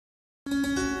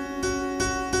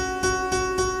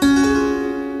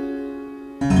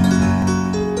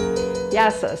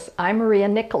Diasis. I'm Maria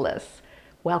Nicholas.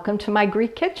 Welcome to my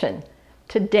Greek kitchen.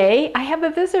 Today I have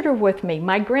a visitor with me,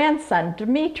 my grandson,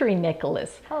 Dimitri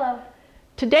Nicholas. Hello.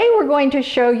 Today we're going to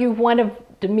show you one of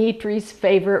Dimitri's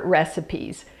favorite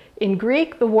recipes. In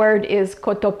Greek, the word is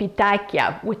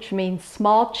kotopitakia, which means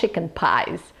small chicken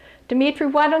pies. Dimitri,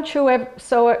 why don't you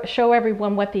show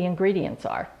everyone what the ingredients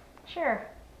are? Sure.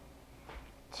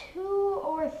 2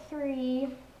 or 3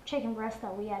 chicken breasts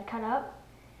that we had cut up,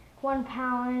 1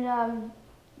 pound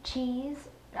cheese,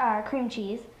 cream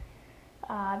cheese,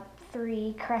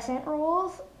 3 crescent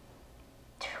rolls,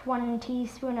 1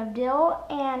 teaspoon of dill,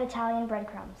 and Italian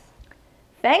breadcrumbs.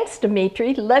 Thanks,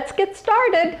 Dimitri. Let's get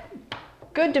started.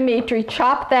 Good, Dimitri.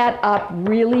 Chop that up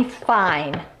really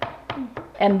fine.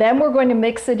 And then we're going to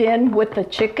mix it in with the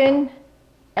chicken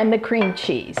and the cream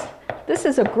cheese. This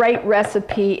is a great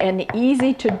recipe and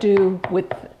easy to do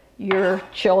with your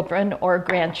children or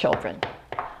grandchildren.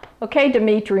 Okay,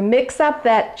 Dimitri, mix up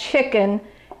that chicken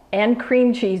and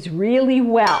cream cheese really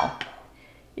well.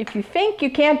 If you think you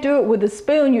can't do it with a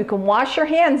spoon, you can wash your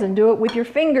hands and do it with your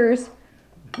fingers.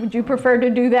 Would you prefer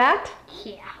to do that?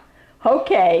 Yeah.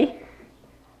 Okay.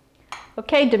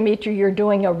 Okay, Dimitri, you're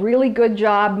doing a really good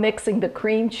job mixing the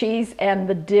cream cheese and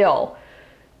the dill.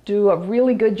 Do a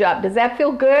really good job. Does that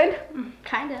feel good?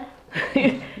 Kinda.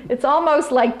 It's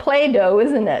almost like Play-Doh,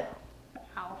 isn't it?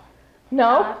 Ow.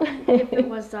 No? If it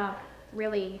was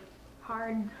really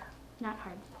hard, not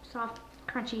hard, soft,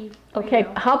 crunchy. Okay,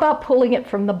 Play-Doh. how about pulling it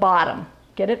from the bottom?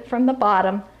 Get it from the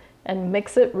bottom and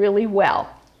mix it really well.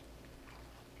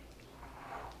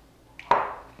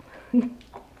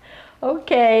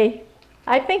 Okay,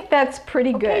 I think that's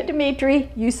pretty good. Okay,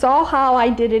 Dimitri, you saw how I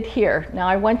did it here. Now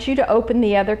I want you to open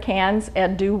the other cans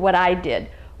and do what I did.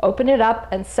 Open it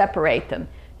up and separate them.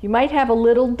 You might have a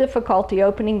little difficulty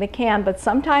opening the can, but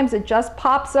sometimes it just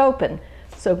pops open,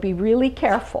 so be really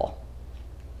careful.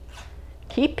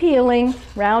 Keep peeling,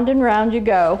 round and round you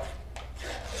go.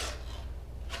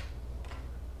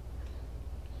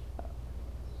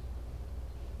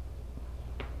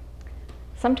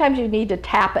 Sometimes you need to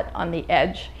tap it on the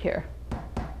edge here.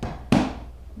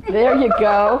 There you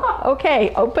go.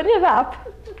 Okay, open it up.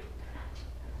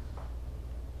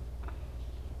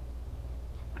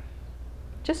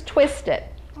 Just twist it.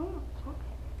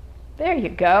 There you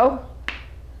go.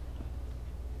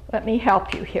 Let me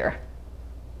help you here.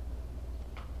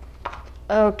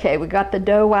 Okay, we got the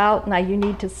dough out. Now you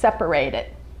need to separate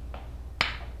it.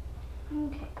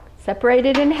 Okay. Separate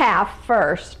it in half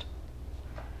first.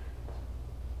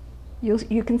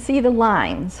 You can see the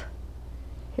lines.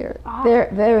 Here,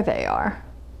 there they are.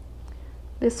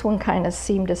 This one kind of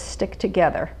seemed to stick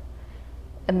together.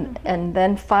 And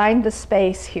then find the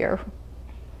space here.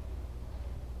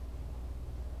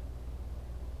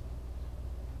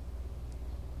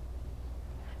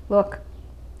 Look,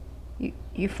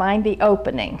 you find the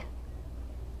opening.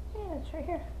 Yeah, it's right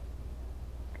here.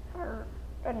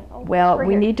 Well, right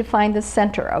we here. need to find the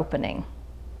center opening.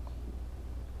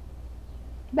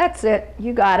 That's it,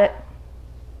 you got it.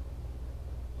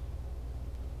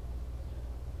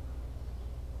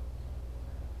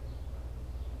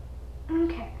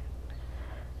 Okay.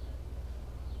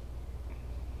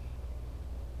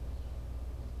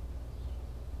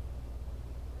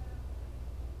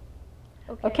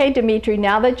 Okay, Dimitri,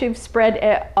 now that you've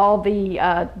spread all the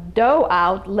dough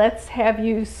out, let's have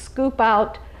you scoop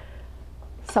out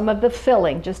some of the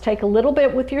filling. Just take a little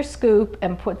bit with your scoop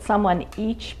and put some on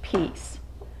each piece.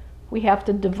 We have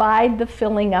to divide the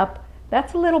filling up.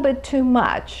 That's a little bit too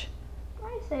much.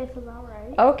 I say it's about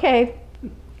right. Okay,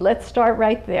 let's start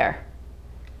right there.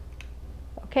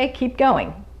 Okay, keep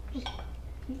going.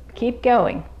 Keep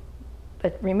going.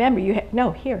 But remember,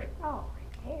 no, here. Oh,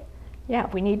 right here. Yeah,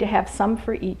 we need to have some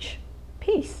for each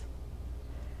piece.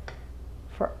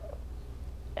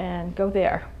 And go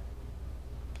there.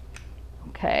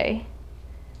 Okay.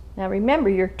 Now remember,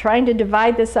 you're trying to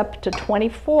divide this up to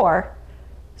 24.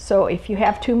 So if you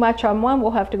have too much on one,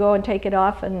 we'll have to go and take it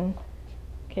off and,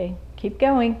 okay, keep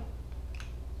going.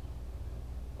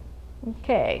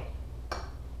 Okay.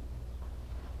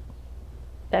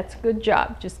 That's a good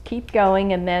job. Just keep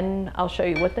going and then I'll show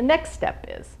you what the next step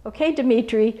is. Okay,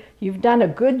 Dimitri, you've done a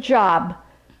good job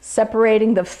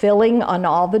separating the filling on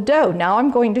all the dough. Now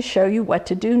I'm going to show you what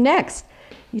to do next.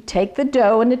 You take the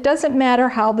dough, and it doesn't matter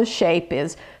how the shape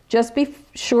is. Just be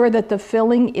sure that the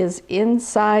filling is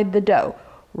inside the dough.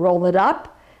 Roll it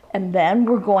up, and then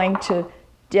we're going to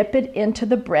dip it into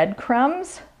the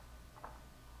breadcrumbs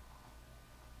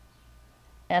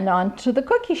and onto the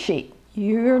cookie sheet.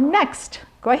 You're next.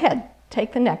 Go ahead,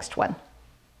 take the next one.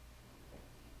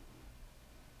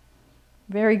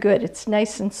 Very good. It's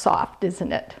nice and soft,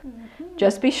 isn't it? Mm-hmm.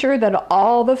 Just be sure that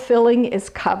all the filling is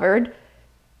covered.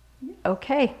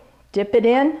 Okay, dip it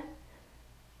in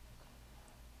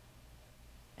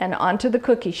and onto the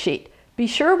cookie sheet. Be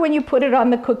sure when you put it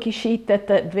on the cookie sheet that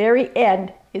the very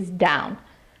end is down.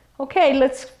 Okay,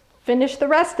 let's finish the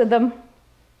rest of them.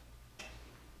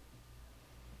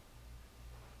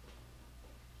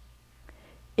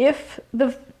 If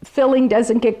the filling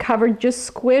doesn't get covered, just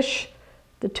squish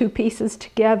the two pieces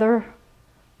together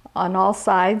on all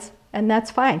sides, and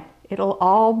that's fine. It'll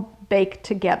all bake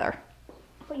together.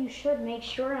 But you should make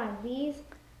sure on these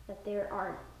that there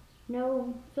are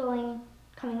no filling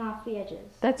coming off the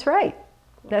edges. That's right.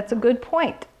 That's a good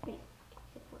point.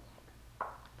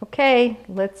 Okay,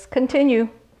 let's continue.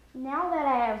 Now that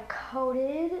I have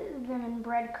coated them in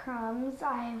breadcrumbs,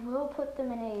 I will put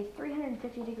them in a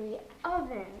 350-degree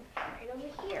oven right over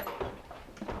here.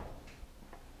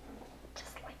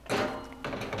 Just like that.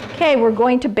 Okay, we're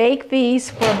going to bake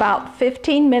these for about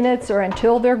 15 minutes or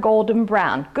until they're golden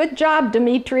brown. Good job,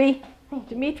 Dimitri.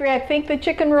 Dimitri, I think the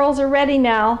chicken rolls are ready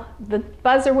now. The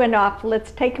buzzer went off.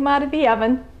 Let's take them out of the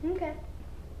oven. Okay.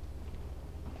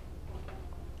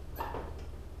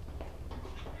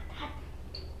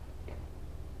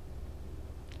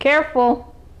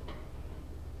 Careful.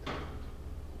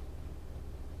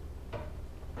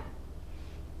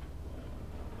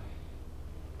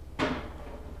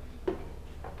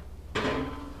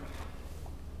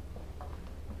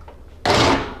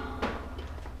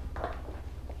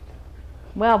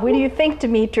 Well, what do you think,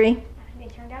 Dimitri? They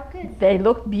turned out good. They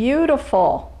look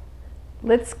beautiful.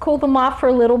 Let's cool them off for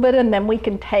a little bit and then we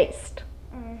can taste.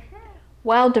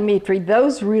 Well, Dimitri,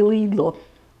 those really look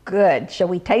good. Shall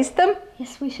we taste them?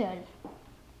 Yes, we should.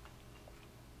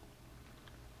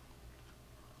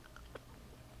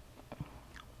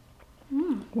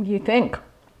 What do you think?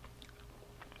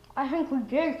 I think we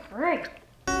did great.